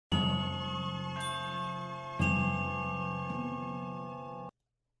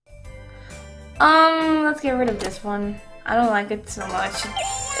Let's get rid of this one. I don't like it so much.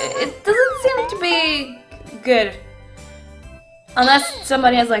 It doesn't seem to be good. Unless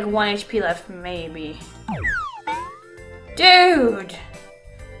somebody has like 1 HP left, maybe. Dude!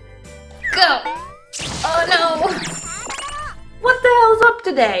 Go! Oh no! What the hell's up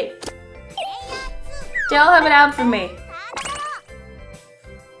today? They all have it out for me.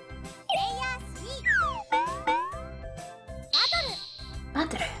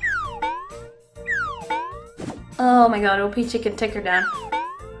 Oh my god, OP chicken, take her down.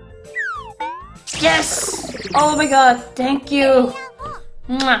 Yes! Oh my god, thank you!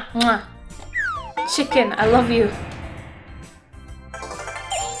 Mwah, mwah. Chicken, I love you.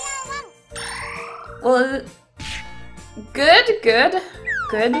 Well, good, good,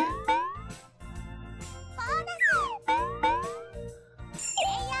 good.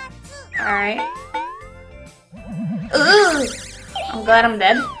 Alright. Ugh! I'm glad I'm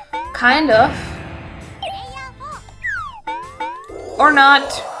dead. Kind of. Or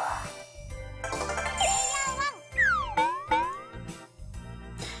not.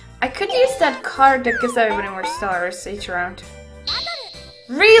 I could use that card that gives everybody more stars each round.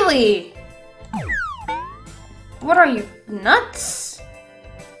 Really? What are you, nuts?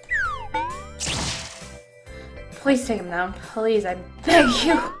 Please take him down. Please, I beg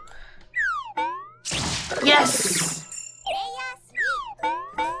you. Yes!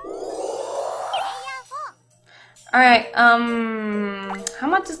 Alright, how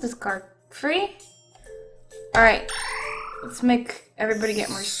much is this card? Free? Alright, let's make everybody get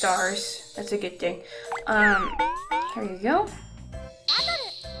more stars. That's a good thing. Here you go.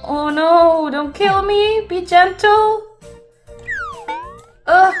 Oh no, don't kill me, be gentle.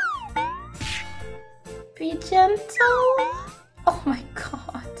 Be gentle. Oh my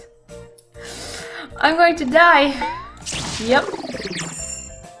god. I'm going to die. Yep.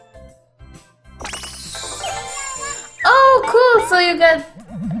 Oh, cool! So you got...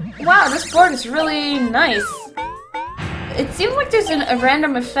 Wow, this board is really nice. It seems like there's a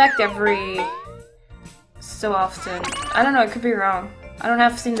random effect every so often. I don't know, it could be wrong. I don't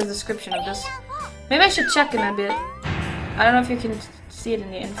have seen the description of this. Maybe I should check in a bit. I don't know if you can see it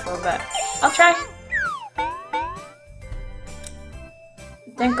in the info, but I'll try.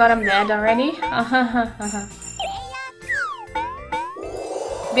 Thank God I'm dead already.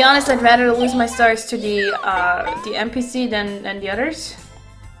 To be honest, I'd rather lose my stars to the NPC than the others.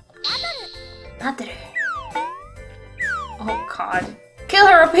 Oh god. Kill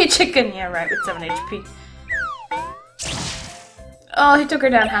her, OP chicken! Yeah, right, with 7 HP. Oh, he took her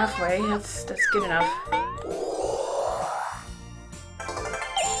down halfway. That's good enough.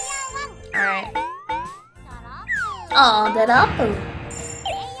 Alright. Oh, that apple.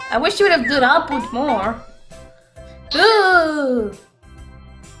 I wish you would have done apple more. Ooh!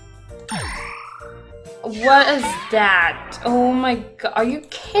 What is that? Oh my god, are you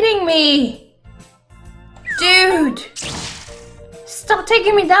kidding me? Dude! Stop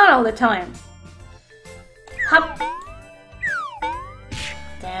taking me down all the time. Hop.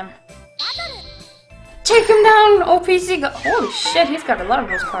 Damn. Take him down, OPC. Holy shit, he's got a lot of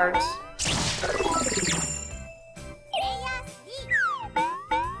those cards.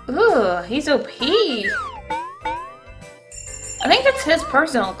 Ooh, he's OP. I think that's his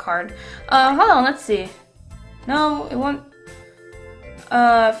personal card. Hold on, let's see. No, it won't.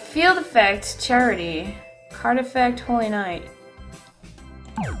 Field effect, charity. Card effect, holy knight.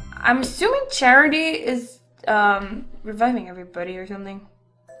 I'm assuming charity is, reviving everybody or something.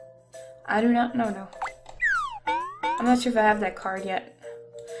 I do not know, no. I'm not sure if I have that card yet.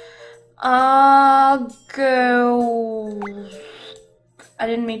 I'll go... I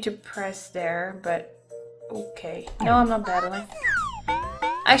didn't mean to press there, but... Okay. No, I'm not battling.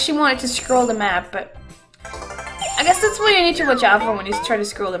 I actually wanted to scroll the map, but... I guess that's what you need to watch out for when you try to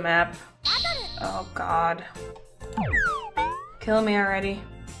scroll the map. Oh god. Kill me already.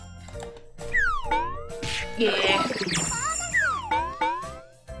 Yeah.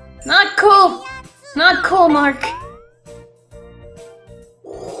 Not cool! Not cool, Marc!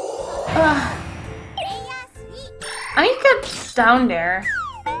 I need to get down there.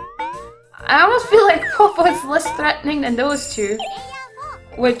 I almost feel like Poppo is less threatening than those two.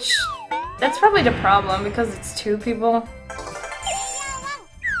 Which, that's probably the problem because it's two people.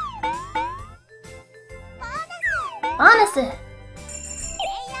 Honestly.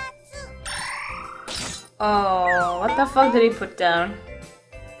 Oh, what the fuck did he put down?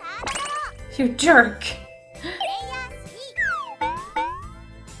 You jerk!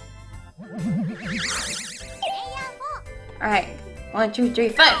 Alright, 1, 2, 3,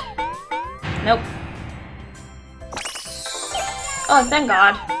 5! Nope. Oh, thank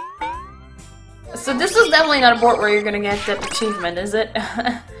God. So this is definitely not a board where you're gonna get that achievement, is it?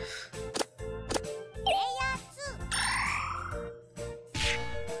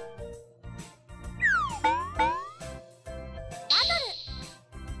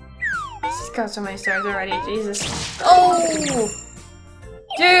 She's got so many stars already, Jesus. Oh!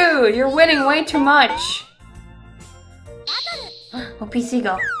 Dude, you're winning way too much. Oh, PC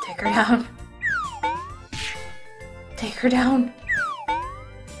go. Take her down. Take her down.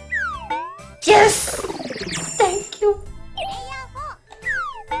 Yes! Thank you.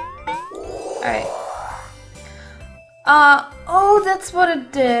 Alright. Oh, that's what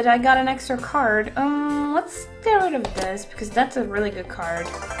it did. I got an extra card. Let's get rid of this because that's a really good card.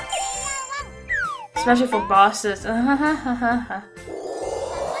 Especially for bosses.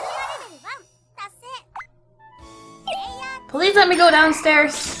 Please let me go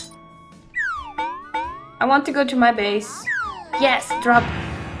downstairs. I want to go to my base. Yes, drop.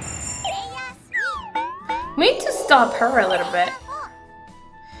 We need to stop her a little bit.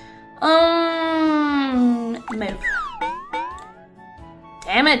 Move.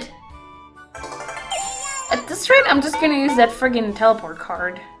 Damn it. At this rate, I'm just gonna use that friggin' teleport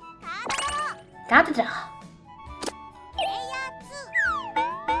card. Da-da-da.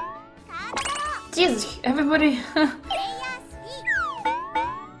 Jesus, everybody.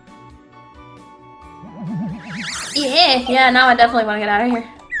 Yeah, now I definitely want to get out of here.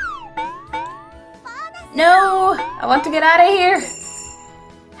 No, I want to get out of here.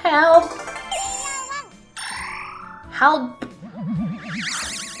 Help. Help.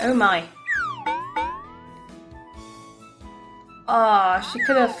 Oh my. Oh, she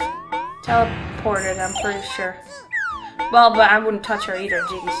could have teleported, I'm pretty sure. Well, but I wouldn't touch her either,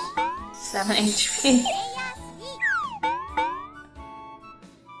 jeez. 7 HP.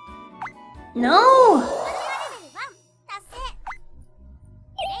 No!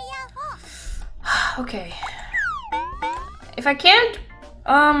 Okay. If I can't...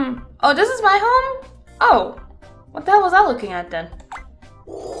 Oh, this is my home? Oh. What the hell was I looking at then?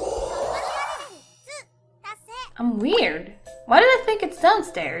 I'm weird. Why did I think it's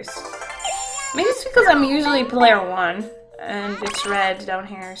downstairs? Maybe it's because I'm usually player 1. And it's red down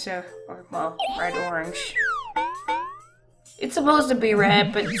here, so... Or, well, red-orange. It's supposed to be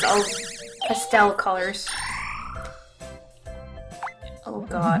red, but it's all pastel colors. Oh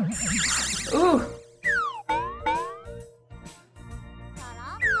god. Ooh!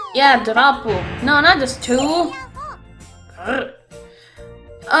 Yeah, Drapu. No, not just 2. You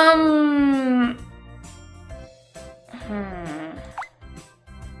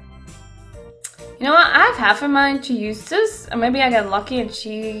know what? I have half in mind to use this. Or maybe I got lucky and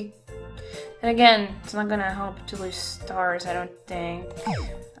she... And again, it's not gonna help to lose stars, I don't think.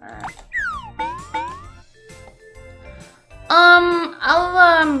 Alright.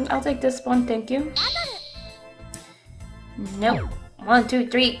 I'll take this one, thank you. Nope. 1, 2,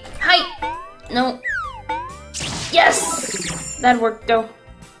 3. Hi! No. Yes! That worked though.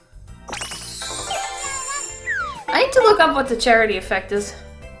 I need to look up what the charity effect is.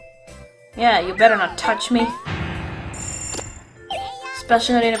 Yeah, you better not touch me.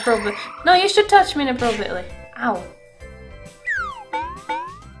 Especially inappropriately. No, you should touch me inappropriately. Ow.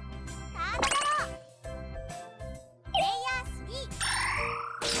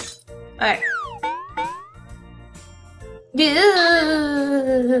 Alright. You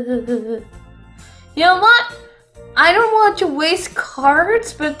know what? I don't want to waste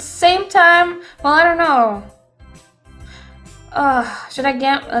cards, but at the same time, well, I don't know. Should I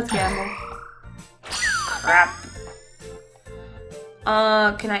gamble? Let's gamble. Crap.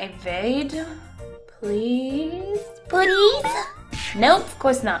 Can I evade? Please? Please? Nope, of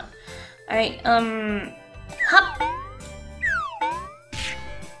course not. Alright, hop.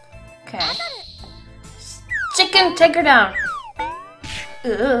 Okay. Chicken, take her down.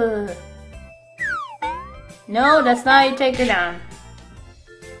 Ugh. No, that's not how you take her down.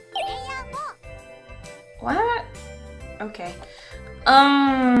 What? Okay.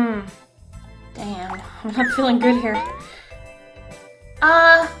 Damn. I'm not feeling good here.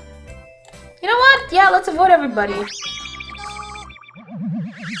 You know what? Yeah, let's avoid everybody.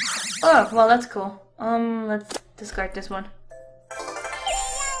 Oh, well, that's cool. Let's discard this one.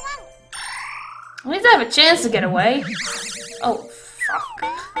 At least I have a chance to get away. Oh, fuck.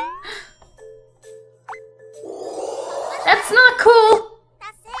 That's not cool!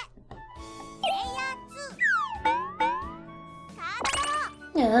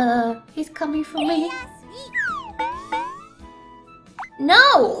 He's coming for me.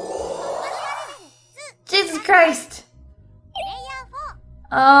 No! Jesus Christ!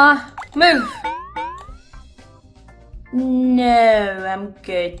 Move! No, I'm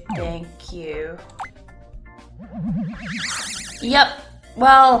good, thank you. Yep,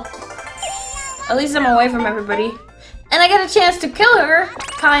 well, at least I'm away from everybody. And I get a chance to kill her,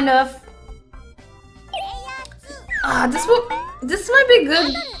 kind of. This might be a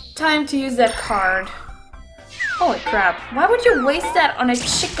good time to use that card. Holy crap, why would you waste that on a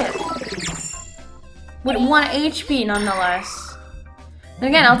chicken? With 1 HP nonetheless. And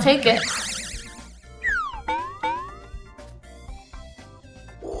again, I'll take it.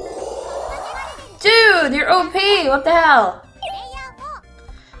 Dude, you're OP, what the hell?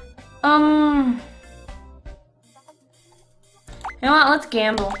 You know what, let's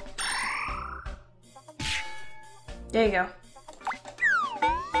gamble. There you go.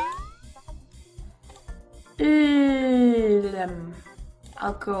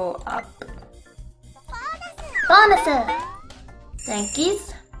 I'll go up. Bonus!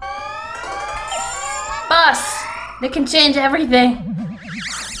 Thankies. Boss! They can change everything.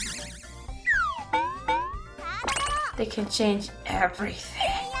 They can change everything.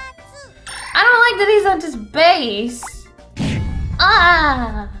 I don't like that he's on his base.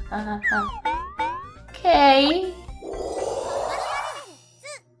 Ah! Okay.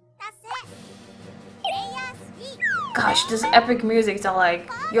 Gosh, this epic music's all like,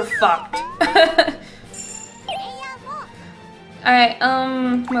 you're fucked. Alright,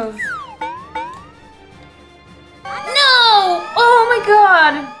 move.